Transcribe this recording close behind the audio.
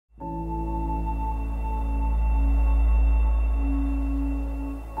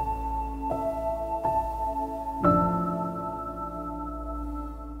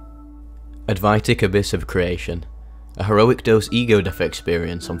Advaitic abyss of creation. A heroic dose ego death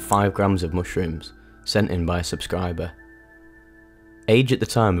experience on 5 grams of mushrooms, sent in by a subscriber. Age at the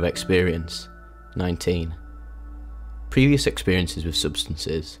time of experience, 19. Previous experiences with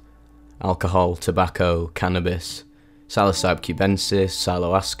substances: alcohol, tobacco, cannabis, psilocybe cubensis,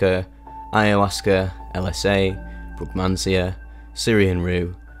 psiloaska, ayahuasca, LSA, brugmansia, Syrian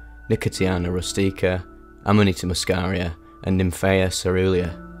rue, Nicotiana rustica, Amanita muscaria, and Nymphaea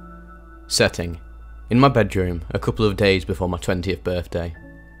cerulea. Setting: in my bedroom, a couple of days before my 20th birthday.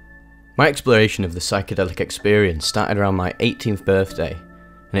 My exploration of the psychedelic experience started around my 18th birthday,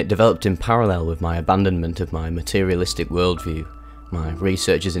 and it developed in parallel with my abandonment of my materialistic worldview, my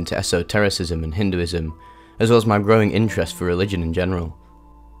researches into esotericism and Hinduism, as well as my growing interest for religion in general.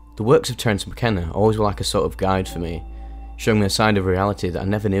 The works of Terence McKenna always were like a sort of guide for me, showing me a side of reality that I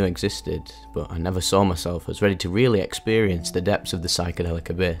never knew existed, but I never saw myself as ready to really experience the depths of the psychedelic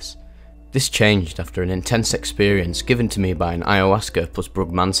abyss. This changed after an intense experience given to me by an ayahuasca plus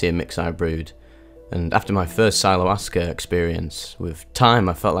brugmansia mix I brewed, and after my first psiloaska experience, with time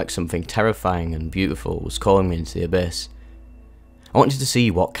I felt like something terrifying and beautiful was calling me into the abyss. I wanted to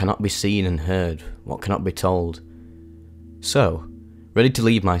see what cannot be seen and heard, what cannot be told. So, ready to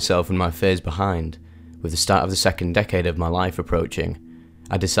leave myself and my fears behind, with the start of the second decade of my life approaching,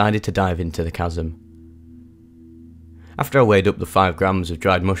 I decided to dive into the chasm. After I weighed up the 5 grams of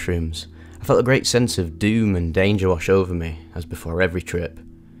dried mushrooms, I felt a great sense of doom and danger wash over me, as before every trip.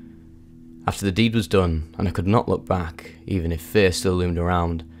 After the deed was done, and I could not look back, even if fear still loomed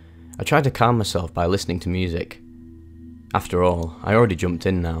around, I tried to calm myself by listening to music. After all, I already jumped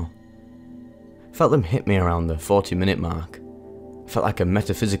in now. I felt them hit me around the 40-minute mark. I felt like a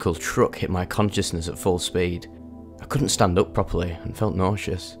metaphysical truck hit my consciousness at full speed. I couldn't stand up properly and felt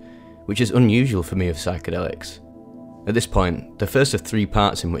nauseous, which is unusual for me with psychedelics. At this point, the first of 3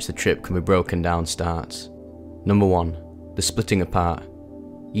 parts in which the trip can be broken down starts. Number 1, the splitting apart.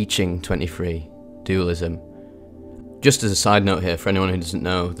 I Ching 23, dualism. Just as a side note here for anyone who doesn't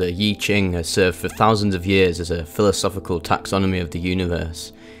know, the I Ching has served for thousands of years as a philosophical taxonomy of the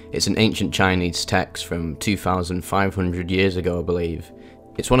universe. It's an ancient Chinese text from 2,500 years ago, I believe.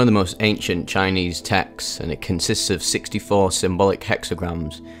 It's one of the most ancient Chinese texts, and it consists of 64 symbolic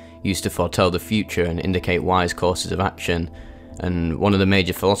hexagrams, used to foretell the future and indicate wise courses of action, and one of the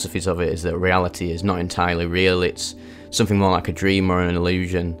major philosophies of it is that reality is not entirely real, it's something more like a dream or an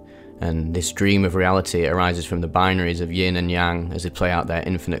illusion, and this dream of reality arises from the binaries of yin and yang as they play out their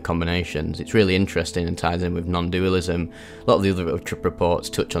infinite combinations. It's really interesting and ties in with non-dualism. A lot of the other trip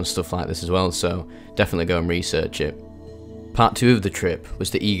reports touch on stuff like this as well, so definitely go and research it. Part 2 of the trip was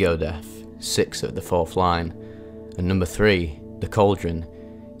the ego death, 6 at the 4th line, and number 3, the cauldron,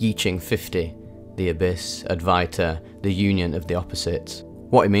 I Ching 50, the abyss, advaita, the union of the opposites.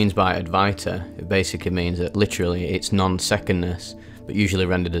 What it means by advaita, it basically means that literally it's non-secondness, but usually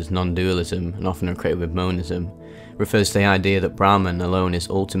rendered as non-dualism and often equated with monism, refers to the idea that Brahman alone is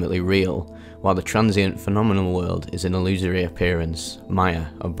ultimately real, while the transient phenomenal world is an illusory appearance, Maya,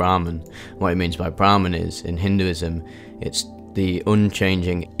 of Brahman. What it means by Brahman is, in Hinduism, it's the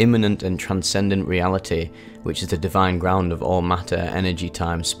unchanging, immanent and transcendent reality, which is the divine ground of all matter, energy,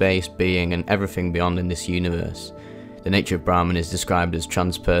 time, space, being, and everything beyond in this universe. The nature of Brahman is described as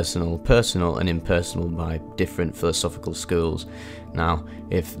transpersonal, personal, and impersonal by different philosophical schools. Now,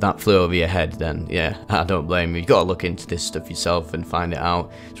 if that flew over your head, then yeah, I don't blame you. You've got to look into this stuff yourself and find it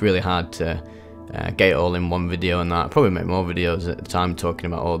out. It's really hard to get it all in one video, and that. I'll probably make more videos at the time talking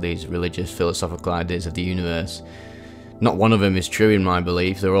about all these religious, philosophical ideas of the universe. Not one of them is true in my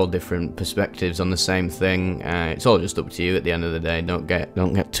belief. They're all different perspectives on the same thing. It's all just up to you at the end of the day. Don't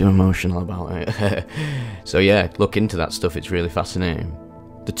get too emotional about it. So yeah, look into that stuff. It's really fascinating.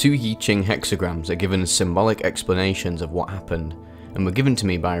 The 2 I Ching hexagrams are given as symbolic explanations of what happened, and were given to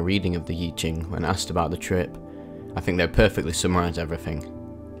me by a reading of the I Ching when asked about the trip. I think they perfectly summarise everything.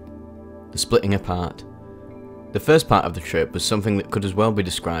 The splitting apart. The first part of the trip was something that could as well be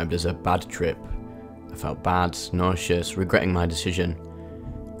described as a bad trip. I felt bad, nauseous, regretting my decision.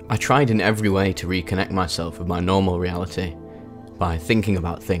 I tried in every way to reconnect myself with my normal reality, by thinking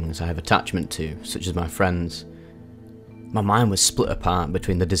about things I have attachment to, such as my friends. My mind was split apart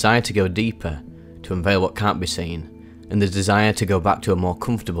between the desire to go deeper, to unveil what can't be seen, and the desire to go back to a more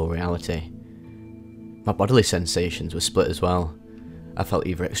comfortable reality. My bodily sensations were split as well. I felt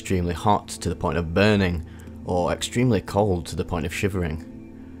either extremely hot to the point of burning, or extremely cold to the point of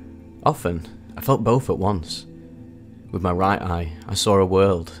shivering. Often, I felt both at once. With my right eye, I saw a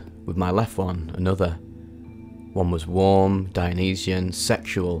world, with my left one, another. One was warm, Dionysian,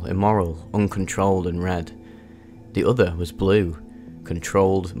 sexual, immoral, uncontrolled and red. The other was blue,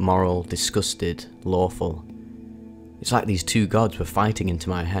 controlled, moral, disgusted, lawful. It's like these two gods were fighting into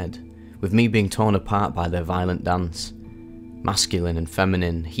my head, with me being torn apart by their violent dance. Masculine and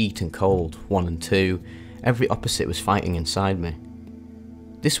feminine, heat and cold, one and two, every opposite was fighting inside me.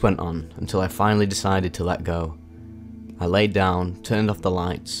 This went on until I finally decided to let go. I laid down, turned off the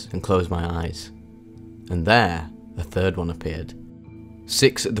lights, and closed my eyes. And there, a third one appeared.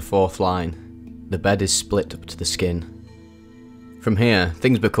 6 at the 4th line. The bed is split up to the skin. From here,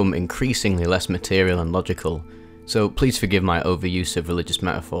 things become increasingly less material and logical, so please forgive my overuse of religious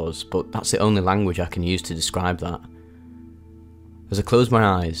metaphors, but that's the only language I can use to describe that. As I closed my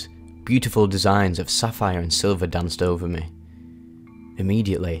eyes, beautiful designs of sapphire and silver danced over me.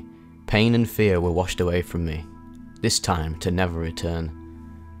 Immediately, pain and fear were washed away from me, this time to never return.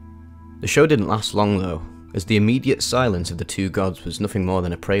 The show didn't last long though, as the immediate silence of the two gods was nothing more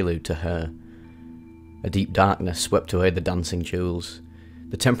than a prelude to her. A deep darkness swept away the dancing jewels.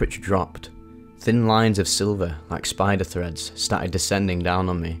 The temperature dropped. Thin lines of silver, like spider threads, started descending down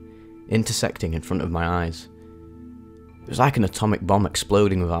on me, intersecting in front of my eyes. It was like an atomic bomb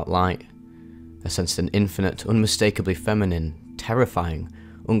exploding without light. I sensed an infinite, unmistakably feminine, terrifying,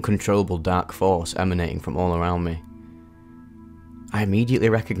 uncontrollable dark force emanating from all around me. I immediately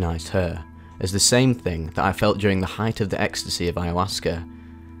recognised her as the same thing that I felt during the height of the ecstasy of ayahuasca,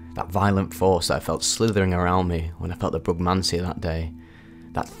 that violent force that I felt slithering around me when I felt the brugmansia that day,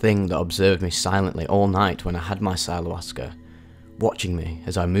 that thing that observed me silently all night when I had my ayahuasca, watching me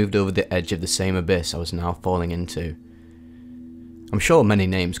as I moved over the edge of the same abyss I was now falling into. I'm sure many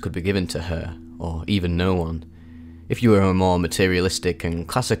names could be given to her, or even no one. If you were a more materialistic and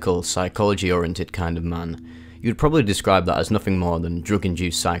classical psychology-oriented kind of man, you'd probably describe that as nothing more than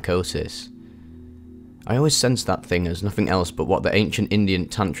drug-induced psychosis. I always sensed that thing as nothing else but what the ancient Indian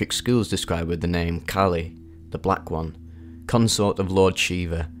tantric schools describe with the name Kali, the Black One, consort of Lord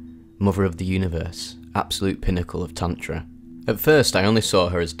Shiva, mother of the universe, absolute pinnacle of Tantra. At first I only saw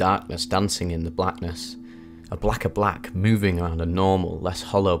her as darkness dancing in the blackness, a blacker black moving around a normal, less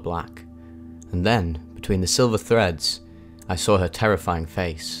hollow black. And then, between the silver threads, I saw her terrifying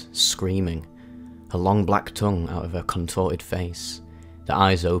face, screaming, her long black tongue out of her contorted face, the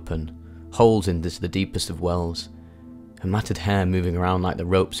eyes open, holes into the deepest of wells, her matted hair moving around like the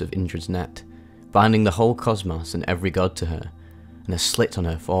ropes of Indra's net, binding the whole cosmos and every god to her, and a slit on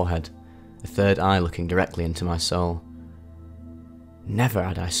her forehead, a third eye looking directly into my soul. Never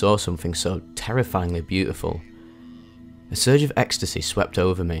had I saw something so terrifyingly beautiful. A surge of ecstasy swept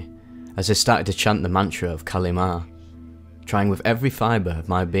over me, as I started to chant the mantra of Kali Ma, trying with every fibre of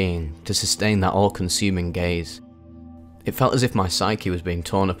my being to sustain that all-consuming gaze. It felt as if my psyche was being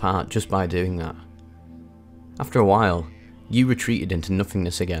torn apart just by doing that. After a while, you retreated into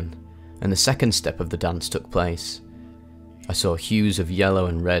nothingness again, and the second step of the dance took place. I saw hues of yellow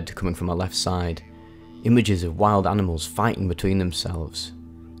and red coming from my left side, images of wild animals fighting between themselves,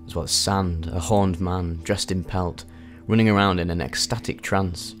 as well as sand, a horned man dressed in pelt, running around in an ecstatic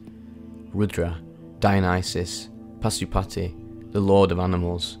trance. Rudra, Dionysus, Pasupati, the lord of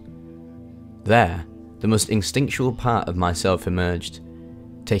animals. There, the most instinctual part of myself emerged,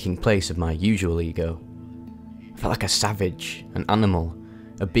 taking place of my usual ego. I felt like a savage, an animal,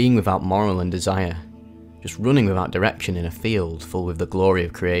 a being without moral and desire, just running without direction in a field full with the glory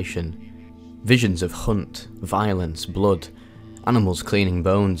of creation. Visions of hunt, violence, blood, animals cleaning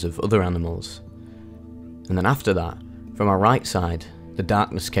bones of other animals. And then after that, from my right side, the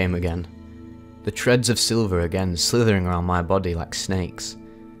darkness came again. The treads of silver again slithering around my body like snakes.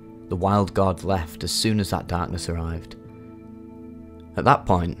 The wild god left as soon as that darkness arrived. At that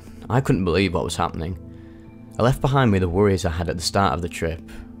point, I couldn't believe what was happening. I left behind me the worries I had at the start of the trip,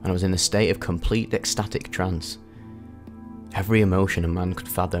 and I was in a state of complete ecstatic trance. Every emotion a man could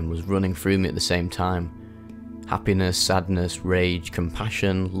fathom was running through me at the same time. Happiness, sadness, rage,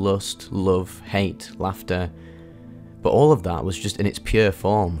 compassion, lust, love, hate, laughter. But all of that was just in its pure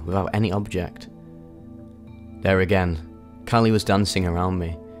form, without any object. There again, Kali was dancing around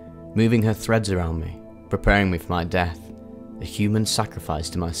me, moving her threads around me, preparing me for my death, a human sacrifice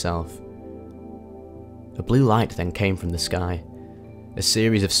to myself. A blue light then came from the sky, a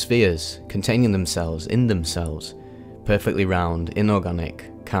series of spheres containing themselves in themselves, perfectly round, inorganic,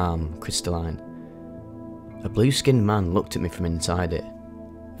 calm, crystalline. A blue-skinned man looked at me from inside it,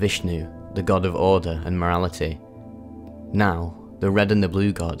 Vishnu, the god of order and morality. Now, the red and the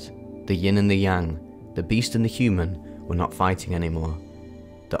blue god, the yin and the yang, the beast and the human were not fighting anymore.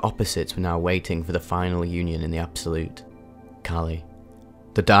 The opposites were now waiting for the final union in the absolute, Kali.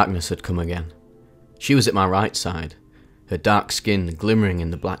 The darkness had come again. She was at my right side, her dark skin glimmering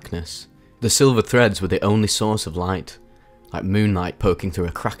in the blackness. The silver threads were the only source of light. like moonlight poking through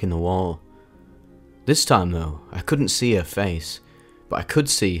a crack in the wall. This time though, I couldn't see her face, but I could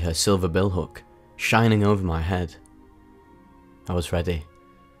see her silver billhook shining over my head. I was ready.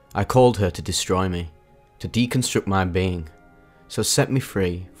 I called her to destroy me, to deconstruct my being, so set me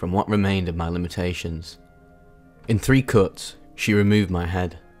free from what remained of my limitations. In 3 cuts, she removed my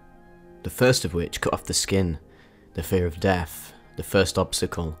head, the first of which cut off the skin, the fear of death, the first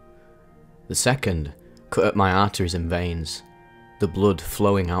obstacle. The second cut at my arteries and veins, the blood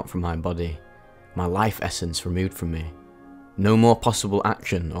flowing out from my body, my life essence removed from me. No more possible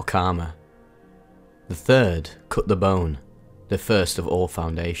action or karma. The third cut the bone, the first of all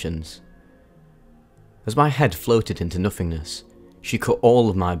foundations. As my head floated into nothingness, she cut all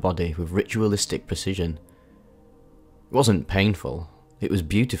of my body with ritualistic precision. It wasn't painful, it was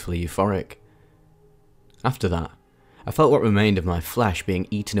beautifully euphoric. After that, I felt what remained of my flesh being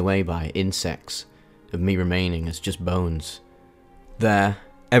eaten away by insects, of me remaining as just bones. There,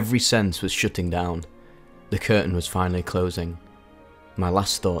 every sense was shutting down. The curtain was finally closing. My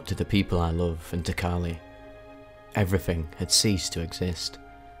last thought to the people I love and to Kali. Everything had ceased to exist.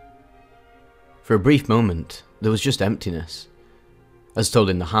 For a brief moment, there was just emptiness. As told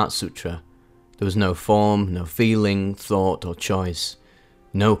in the Heart Sutra, there was no form, no feeling, thought or choice,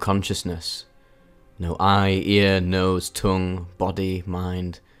 no consciousness. No eye, ear, nose, tongue, body,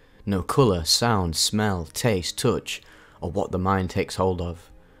 mind, no colour, sound, smell, taste, touch, or what the mind takes hold of,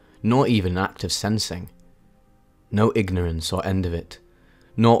 nor even an act of sensing. No ignorance or end of it,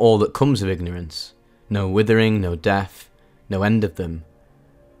 nor all that comes of ignorance, no withering, no death, no end of them,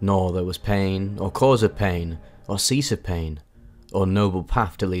 nor there was pain, or cause of pain, or cease of pain, or noble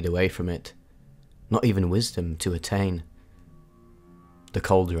path to lead away from it, not even wisdom to attain. The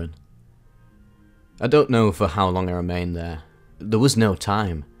cauldron. I don't know for how long I remained there. There was no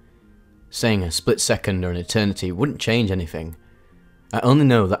time. Saying a split second or an eternity wouldn't change anything. I only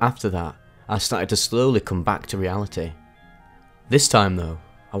know that after that, I started to slowly come back to reality. This time though,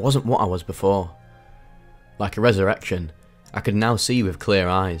 I wasn't what I was before. Like a resurrection, I could now see with clear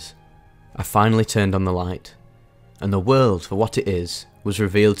eyes. I finally turned on the light, and the world for what it is was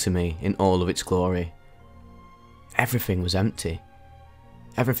revealed to me in all of its glory. Everything was empty.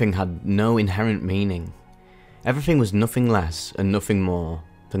 Everything had no inherent meaning. Everything was nothing less and nothing more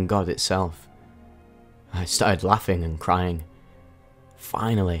than God itself. I started laughing and crying.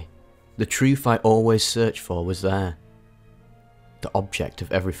 Finally, the truth I always searched for was there. The object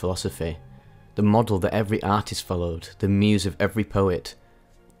of every philosophy, the model that every artist followed, the muse of every poet,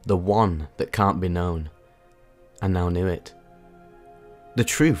 the one that can't be known. I now knew it. The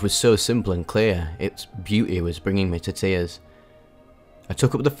truth was so simple and clear, its beauty was bringing me to tears. I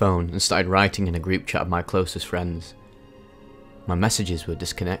took up the phone and started writing in a group chat of my closest friends. My messages were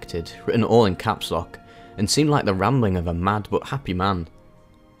disconnected, written all in caps lock, and seemed like the rambling of a mad but happy man.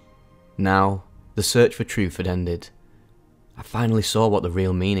 Now, the search for truth had ended. I finally saw what the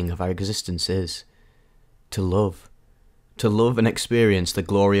real meaning of our existence is. To love. To love and experience the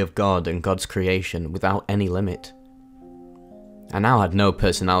glory of God and God's creation without any limit. I now had no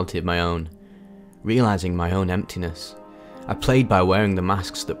personality of my own. Realising my own emptiness, I played by wearing the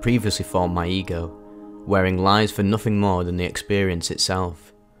masks that previously formed my ego, wearing lies for nothing more than the experience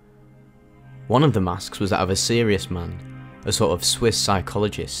itself. One of the masks was that of a serious man, a sort of Swiss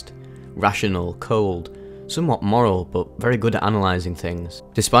psychologist, rational, cold, somewhat moral but very good at analysing things.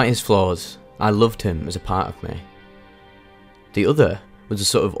 Despite his flaws, I loved him as a part of me. The other was a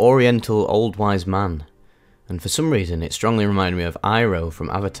sort of oriental old wise man, and for some reason it strongly reminded me of Iroh from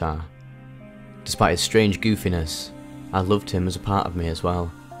Avatar. Despite his strange goofiness, I loved him as a part of me as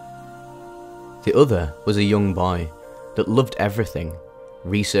well. The other was a young boy that loved everything,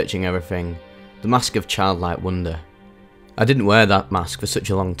 researching everything, the mask of childlike wonder. I didn't wear that mask for such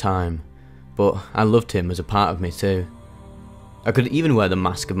a long time, but I loved him as a part of me too. I could even wear the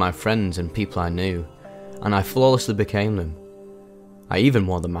mask of my friends and people I knew, and I flawlessly became them. I even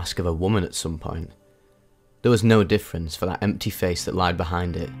wore the mask of a woman at some point. There was no difference for that empty face that lied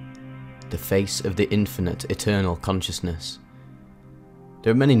behind it. The face of the infinite, eternal consciousness.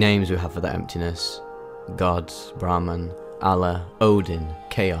 There are many names we have for that emptiness. God, Brahman, Allah, Odin,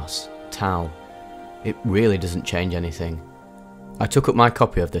 Chaos, Tao. It really doesn't change anything. I took up my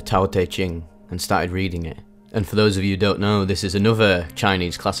copy of the Tao Te Ching and started reading it. And for those of you who don't know, this is another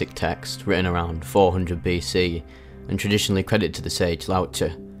Chinese classic text written around 400 BC and traditionally credited to the sage Lao Tzu,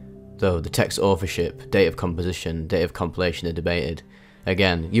 though the text authorship, date of composition, date of compilation are debated.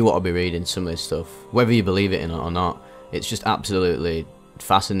 Again, you ought to be reading some of this stuff, whether you believe it in it or not. It's just absolutely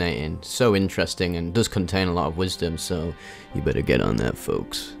fascinating, so interesting, and does contain a lot of wisdom, so you better get on that,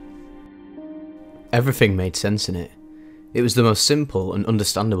 folks. Everything made sense in it. It was the most simple and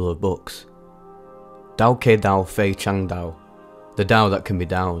understandable of books. Dao ke dao fei chang dao, the Dao that can be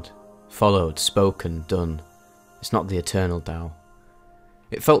Daoed, followed, spoken, done. It's not the eternal Dao.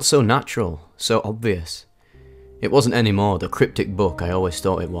 It felt so natural, so obvious. It wasn't anymore the cryptic book I always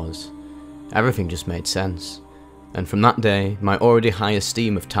thought it was. Everything just made sense. And from that day, my already high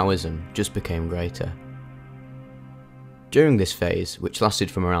esteem of Taoism just became greater. During this phase, which lasted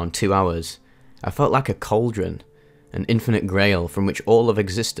from around 2 hours, I felt like a cauldron, an infinite grail from which all of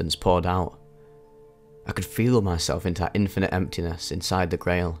existence poured out. I could feel myself into that infinite emptiness inside the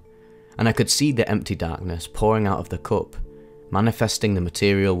grail, and I could see the empty darkness pouring out of the cup, manifesting the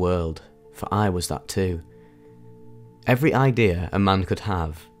material world, for I was that too. Every idea a man could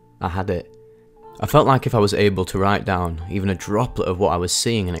have, I had it. I felt like if I was able to write down even a droplet of what I was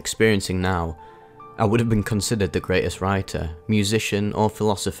seeing and experiencing now, I would have been considered the greatest writer, musician or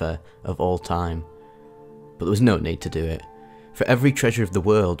philosopher of all time. But there was no need to do it, for every treasure of the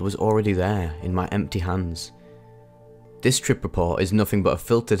world was already there in my empty hands. This trip report is nothing but a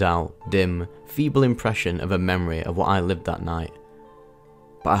filtered out, dim, feeble impression of a memory of what I lived that night.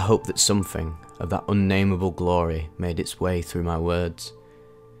 But I hope that something of that unnameable glory made its way through my words.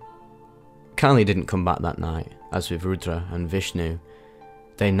 Kali didn't come back that night, as with Rudra and Vishnu.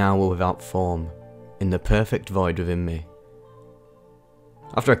 They now were without form, in the perfect void within me.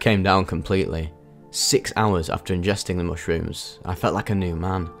 After I came down completely, 6 hours after ingesting the mushrooms, I felt like a new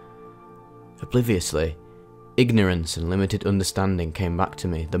man. Obliviously, ignorance and limited understanding came back to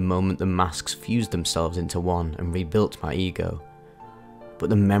me the moment the masks fused themselves into one and rebuilt my ego. But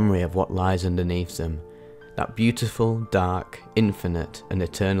the memory of what lies underneath them, that beautiful, dark, infinite and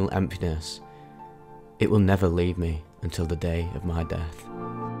eternal emptiness, it will never leave me until the day of my death.